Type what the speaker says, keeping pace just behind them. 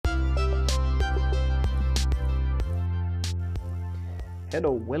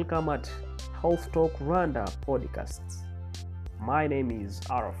Hello, welcome at Health Talk Rwanda podcasts. My name is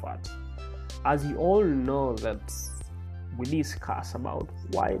Arafat. As you all know that we discuss about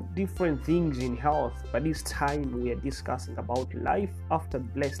why different things in health, but this time we are discussing about life after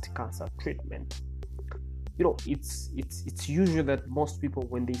breast cancer treatment. It's usual that most people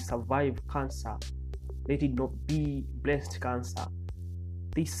when they survive cancer, let it not be breast cancer,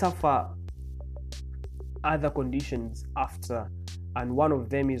 they suffer other conditions after, and one of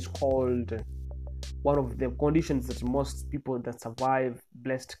them is called, one of the conditions that most people that survive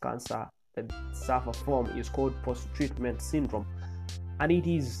breast cancer that suffer from is called post-treatment syndrome, and it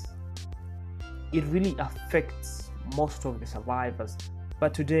really affects most of the survivors.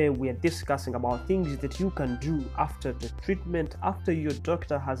 But today we are discussing about things that you can do after the treatment, after your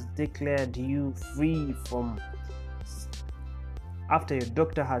doctor has declared you free from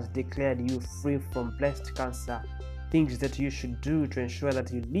breast cancer, things that you should do to ensure that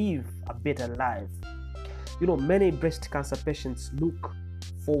you live a better life. Many breast cancer patients look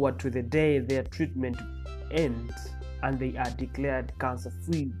forward to the day their treatment ends and they are declared cancer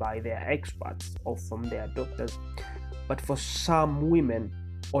free by their experts or from their doctors. But for some women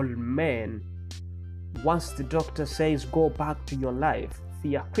or men, once the doctor says go back to your life,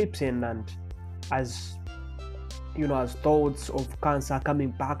 fear creeps in, and as thoughts of cancer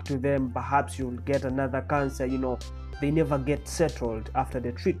coming back to them, perhaps you'll get another cancer, they never get settled after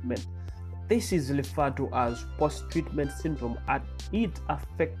the treatment. This is referred to as post-treatment syndrome, and it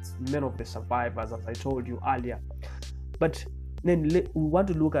affects many of the survivors, as I told you earlier. But then we want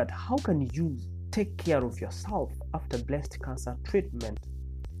to look at how can you take care of yourself after breast cancer treatment,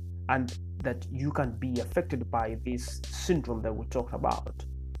 and that you can be affected by this syndrome that we talked about.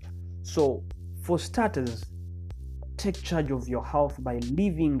 So for starters, take charge of your health by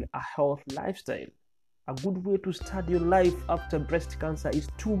living a healthy lifestyle. A good way to start your life after breast cancer is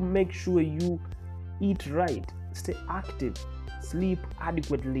to make sure you eat right, stay active, sleep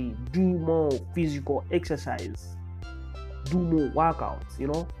adequately, do more physical exercise, do more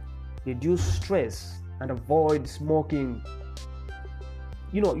workouts, reduce stress and avoid smoking.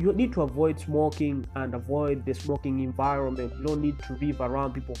 You need to avoid smoking and avoid the smoking environment. You don't need to live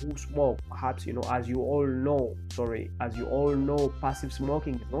around people who smoke. Perhaps, as you all know, passive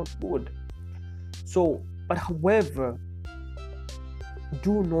smoking is not good. So, but however,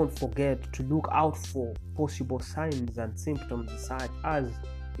 do not forget to look out for possible signs and symptoms such as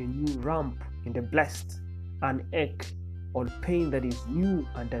a new lump in the breast, an ache or pain that is new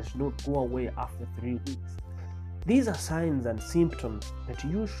and does not go away after 3 weeks. These are signs and symptoms that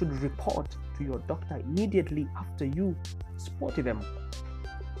you should report to your doctor immediately after you spot them.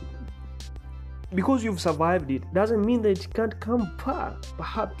 Because you've survived it doesn't mean that it can't come back.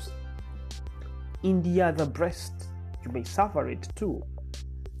 Perhaps in the other breast, you may suffer it too.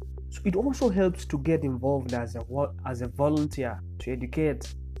 So it also helps to get involved as a volunteer to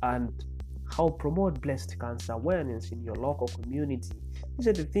educate and help promote breast cancer awareness in your local community. These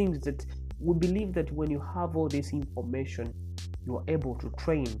are the things that we believe that when you have all this information, you are able to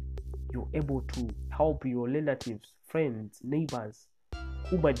train, you're able to help your relatives, friends, neighbors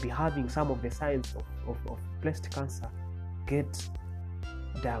who might be having some of the signs of breast cancer get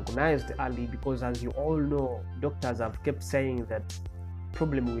diagnosed early, because as you all know, doctors have kept saying that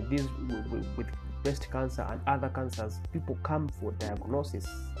problem with this with breast cancer and other cancers, people come for diagnosis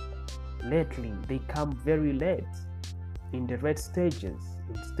lately. They come very late in the red stages,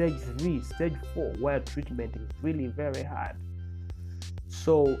 in stage 3, stage 4, where treatment is really very hard.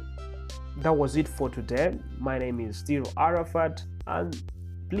 So that was it for today. My name is still Arafat, and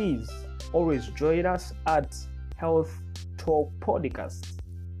please always join us at Health Talk Podcast,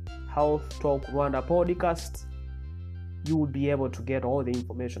 Health Talk Rwanda podcast. You will be able to get all the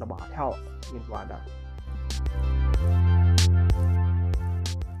information about health in Rwanda.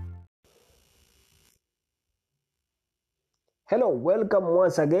 Hello, welcome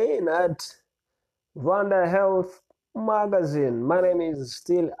once again at Rwanda Health Magazine. My name is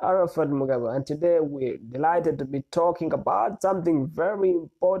still Arafat Mugabe, and today we're delighted to be talking about something very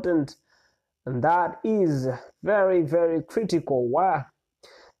important, and that is very, very critical, where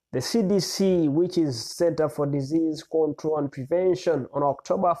the CDC, which is Center for Disease Control and Prevention, on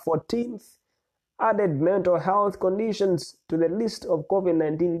October 14th, added mental health conditions to the list of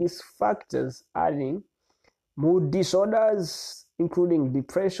COVID-19 risk factors, adding mood disorders, including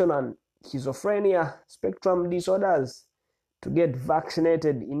depression and schizophrenia spectrum disorders, to get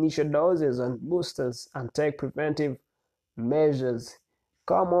vaccinated initial doses and boosters and take preventive measures.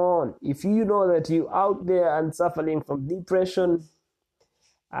 Come on, if you know that you're out there and suffering from depression,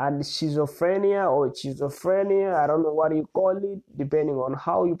 and schizophrenia, I don't know what you call it, depending on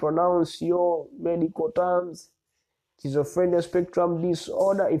how you pronounce your medical terms. Schizophrenia spectrum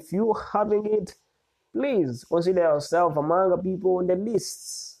disorder. If you're having it, please consider yourself among the people on the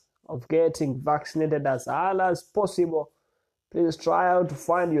lists of getting vaccinated as early as possible. Please try out to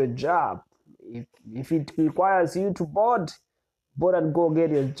find your job. If it requires you to board and go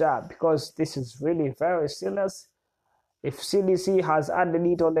get your job, because this is really very serious. If CDC has added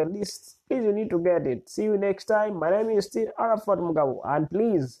it on the list, please you need to get it. See you next time. My name is still Arafat Mugabu, and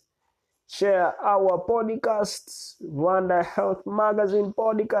please share our podcasts, Rwanda Health Magazine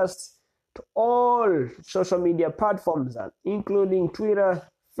podcasts, to all social media platforms, including Twitter,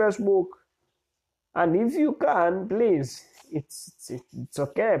 Facebook, and if you can, please, it's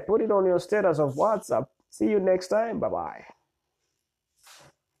okay. Put it on your status of WhatsApp. See you next time. Bye bye.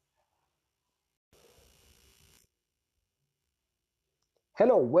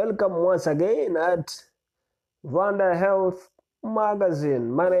 Hello, welcome once again at Rwanda Health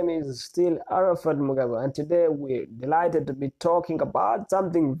Magazine. My name is still Arafat Mugabe, and today we're delighted to be talking about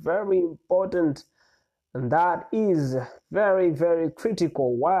something very important, and that is very, very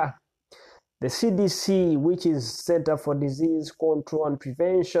critical. Why? The CDC, which is Center for Disease Control and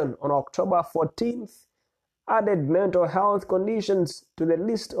Prevention, on October 14th, added mental health conditions to the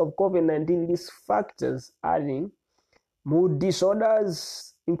list of COVID-19 risk factors, adding mood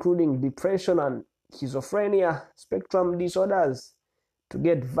disorders, including depression and schizophrenia spectrum disorders, to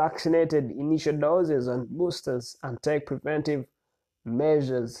get vaccinated initial doses and boosters and take preventive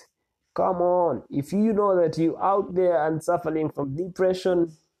measures. Come on, if you know that you're out there and suffering from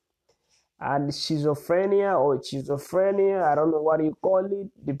depression and schizophrenia, I don't know what you call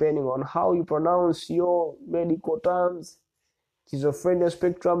it, depending on how you pronounce your medical terms, schizophrenia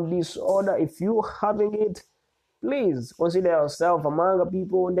spectrum disorder. If you're having it, please consider yourself among the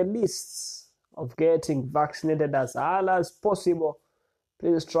people on the lists of getting vaccinated as early as possible.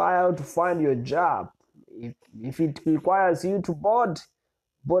 Please try out to find your job. If it requires you to board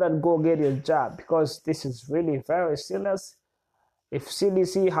and go get your job, because this is really very serious. If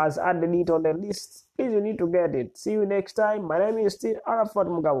CDC has added it on the list, please you need to get it. See you next time. My name is still Arafat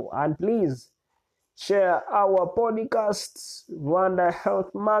Mugabu, and please share our podcasts, Rwanda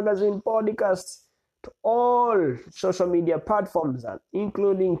Health Magazine podcasts, to all social media platforms,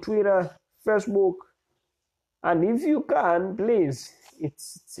 including Twitter, Facebook, and if you can, please,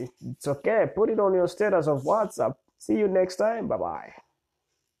 it's okay. Put it on your status of WhatsApp. See you next time. Bye bye.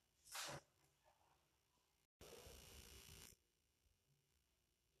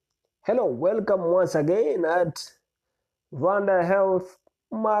 Hello, welcome once again at Rwanda Health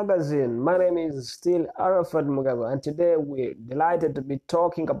Magazine. My name is still Arafat Mugabe, and today we're delighted to be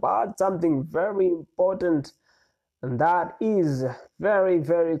talking about something very important, and that is very,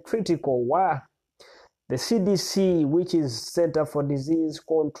 very critical. Why? The CDC, which is Center for Disease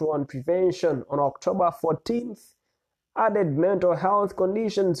Control and Prevention, on October 14th, added mental health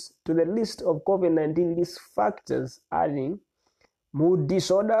conditions to the list of COVID-19 risk factors, adding mood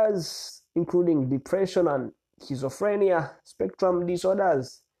disorders, including depression and schizophrenia spectrum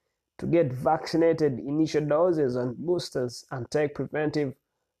disorders, to get vaccinated initial doses and boosters and take preventive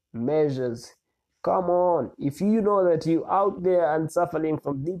measures. Come on, if you know that you're out there and suffering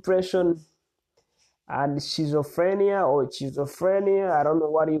from depression and schizophrenia, I don't know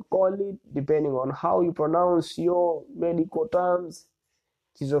what you call it, depending on how you pronounce your medical terms,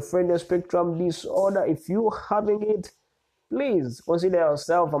 schizophrenia spectrum disorder. If you're having it, please consider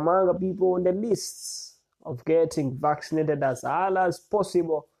yourself among the people on the lists of getting vaccinated as early as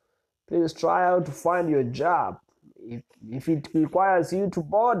possible. Please try out to find your job. If it requires you to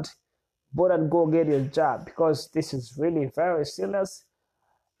board and go get your job, because this is really very serious.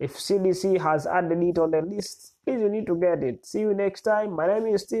 If CDC has added it on the list, please you need to get it. See you next time. My name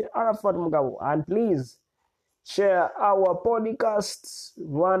is still Arafat Mugabu, and please share our podcasts,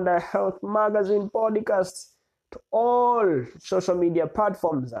 Rwanda Health Magazine podcasts, to all social media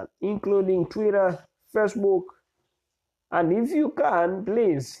platforms, including Twitter, Facebook, and if you can,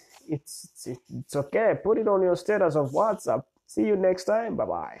 please, it's okay. Put it on your status of WhatsApp. See you next time. Bye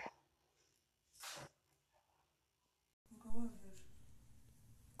bye.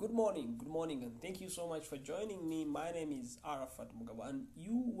 Good morning, and thank you so much for joining me. My name is Arafat Mugabe, and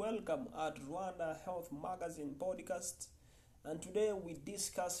you welcome at Rwanda Health Magazine podcast. And today we're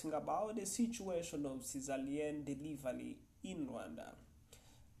discussing about the situation of cesarean delivery in Rwanda.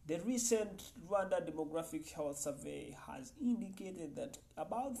 The recent Rwanda Demographic Health Survey has indicated that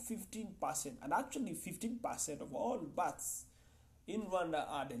about 15%, and actually 15% of all births in Rwanda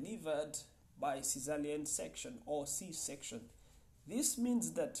are delivered by cesarean section or C-section. This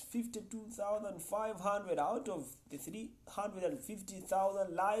means that 52,500 out of the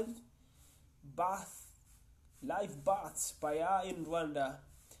 350,000 birth, live births per year in Rwanda,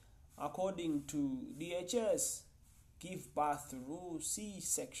 according to DHS, give birth through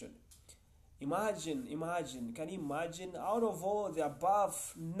C-section. Imagine, can you imagine, out of all the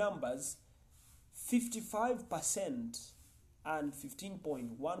above numbers, 55% and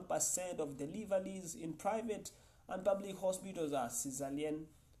 15.1% of deliveries in private and public hospitals are cesarean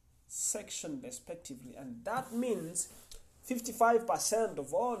section respectively. And that means 55%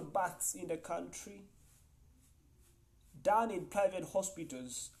 of all births in the country done in private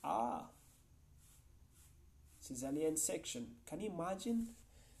hospitals are cesarean section. Can you imagine?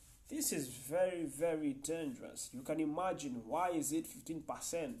 This is very, very dangerous. You can imagine why is it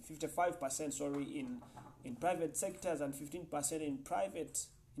 15%, 55%, in private sectors and 15% in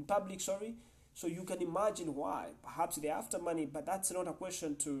public, sorry. So you can imagine why. Perhaps they're after money, but that's not a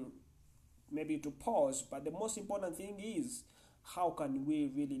question to pause. But the most important thing is, how can we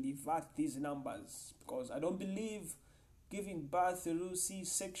really revert these numbers? Because I don't believe giving birth through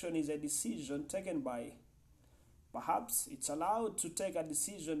C-section is a decision taken by. Perhaps it's allowed to take a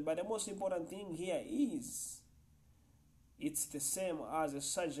decision, but the most important thing here is it's the same as a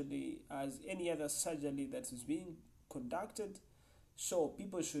surgery, as any other surgery that is being conducted. So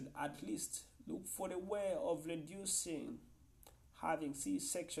people should at least look for a way of reducing having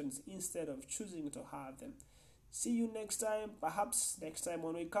C-sections instead of choosing to have them. See you next time. Perhaps next time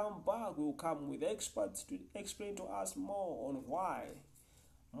when we come back, we'll come with experts to explain to us more on why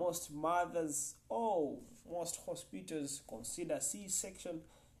most mothers or most hospitals consider C-section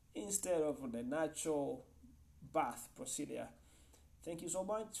instead of the natural birth procedure. Thank you so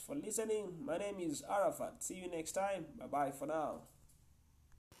much for listening. My name is Arafat. See you next time. Bye-bye for now.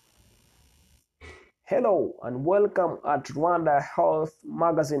 Hello and welcome at Rwanda Health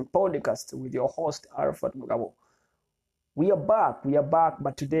Magazine podcast with your host Arafat Mugabo. We are back,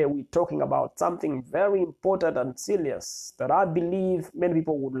 but today we're talking about something very important and serious that I believe many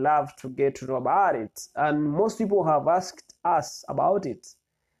people would love to get to know about it. And most people have asked us about it.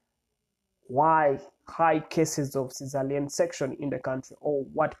 Why high cases of cesarean section in the country, or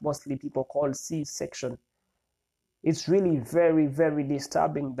what mostly people call C-section? It's really very, very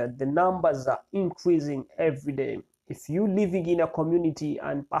disturbing that the numbers are increasing every day. If you're living in a community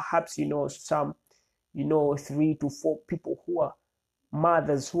and perhaps you know 3 to 4 people who are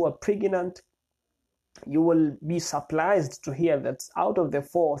mothers who are pregnant, you will be surprised to hear that out of the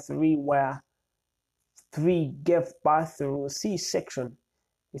 4, 3 gave birth through C-section.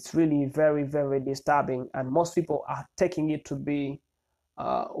 It's really very, very disturbing, and most people are taking it to be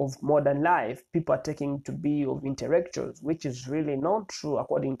of modern life. People are taking it to be of intellectuals, which is really not true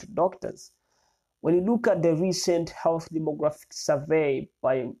according to doctors. When you look at the recent health demographic survey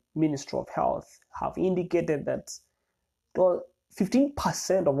by Ministry of Health, have indicated that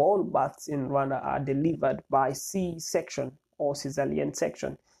 15% of all births in Rwanda are delivered by C-section or cesarean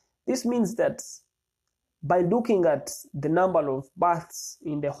section. This means that by looking at the number of births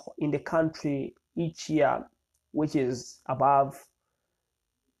in the country each year, which is above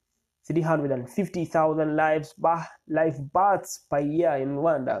 350,000 live births per year in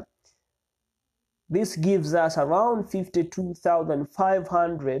Rwanda, this gives us around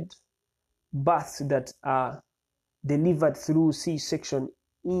 52,500 births that are delivered through C-section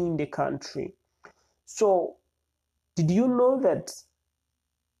in the country. So, did you know that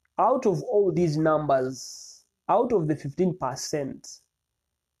out of all these numbers, out of the 15%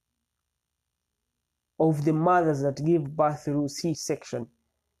 of the mothers that give birth through C-section,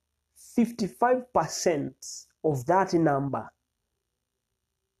 55% of that number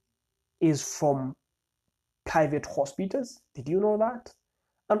is from private hospitals? Did you know that?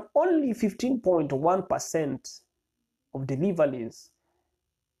 And only 15.1% of deliveries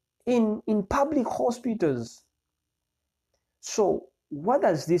in public hospitals. So what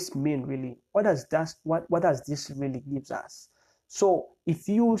does this mean really? What does this really gives us? So if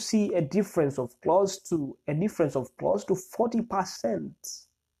you see a difference of close to 40%,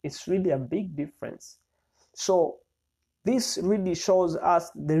 it's really a big difference. So this really shows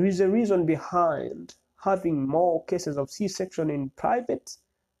us there is a reason behind having more cases of C-section in private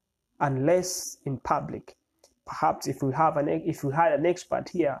and less in public. Perhaps if we had an expert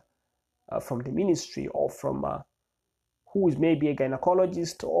here from the ministry, or from who is maybe a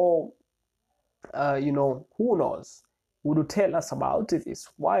gynecologist, or who knows, would tell us about this,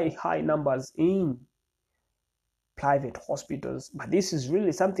 why high numbers in private hospitals. But this is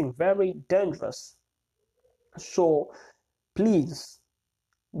really something very dangerous. So please,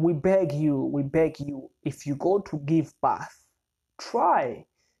 we beg you, if you go to give birth, try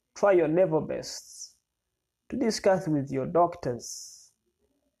your level best to discuss with your doctors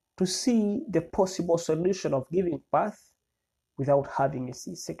to see the possible solution of giving birth without having a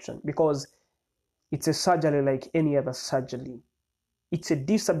C-section, because it's a surgery like any other surgery. It's a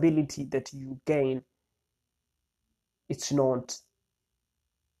disability that you gain. It's not.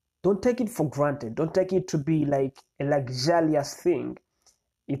 Don't take it for granted. Don't take it to be like a luxurious thing.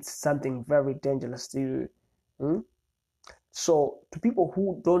 It's something very dangerous to you. So to people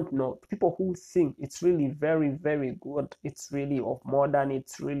who don't know, to people who think it's really very, very good, it's really of modern,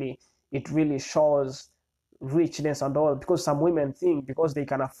 it really shows richness and all, because some women think because they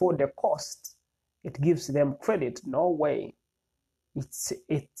can afford the cost, it gives them credit. No way.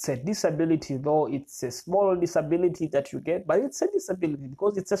 It's a disability, though it's a small disability that you get, but it's a disability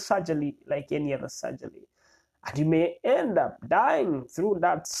because it's a surgery like any other surgery, and you may end up dying through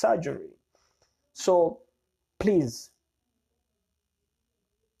that surgery. So please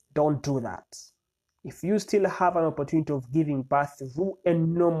don't do that. If you still have an opportunity of giving birth through a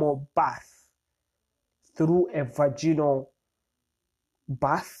normal birth, through a vaginal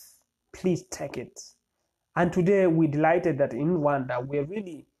birth, please take it. And today we're delighted that in Rwanda, we're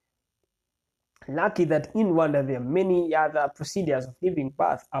really lucky that in Rwanda there are many other procedures of giving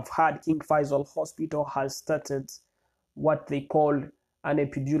birth. I've heard King Faisal Hospital has started what they call an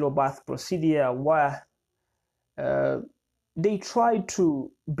epidural birth procedure, where they try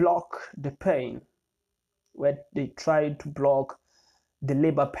to block the pain, where they try to block the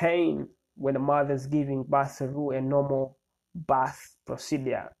labor pain when a mother is giving birth through a normal birth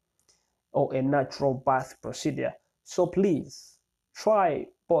procedure or a natural birth procedure. So please try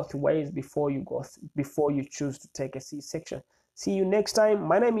both ways before you choose to take a C-section. See you next time.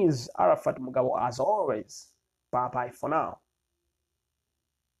 My name is Arafat Mugabo. As always, bye bye for now.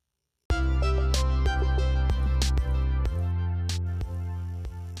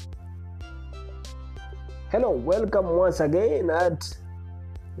 Hello, welcome once again at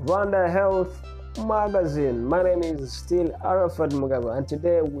Rwanda Health Magazine. My name is still Arafat Mugabe, and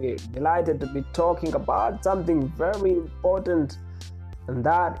today we're delighted to be talking about something very important, and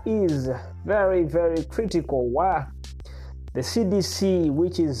that is very, very critical, where the CDC,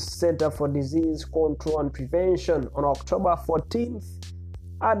 which is Center for Disease Control and Prevention, on October 14th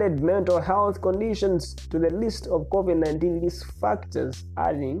added mental health conditions to the list of COVID-19 risk factors,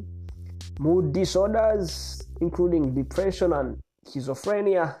 adding mood disorders, including depression and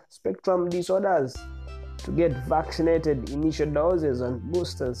schizophrenia spectrum disorders, to get vaccinated initial doses and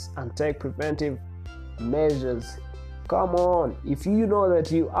boosters and take preventive measures. Come on, if you know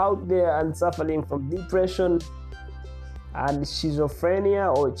that you're out there and suffering from depression and schizophrenia,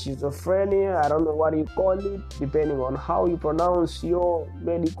 I don't know what you call it, depending on how you pronounce your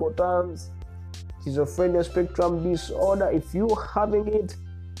medical terms, schizophrenia spectrum disorder, if you're having it,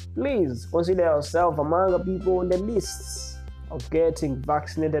 please consider yourself among the people on the lists of getting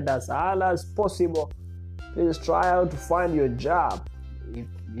vaccinated as early as possible. Please try out to find your job.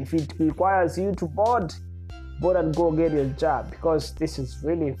 If it requires you to board and go get your job, because this is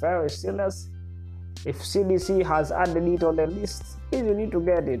really very serious. If CDC has added it on the list, please, you need to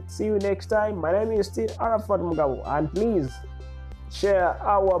get it. See you next time. My name is still Arafat Mugabu, and please share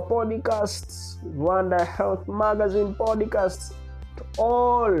our podcasts, Rwanda Health Magazine podcasts, to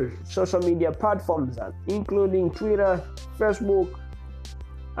all social media platforms, including Twitter, Facebook,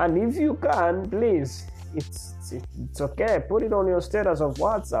 and if you can, please, it's okay, put it on your status of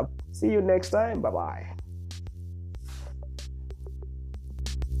WhatsApp. See you next time. Bye bye.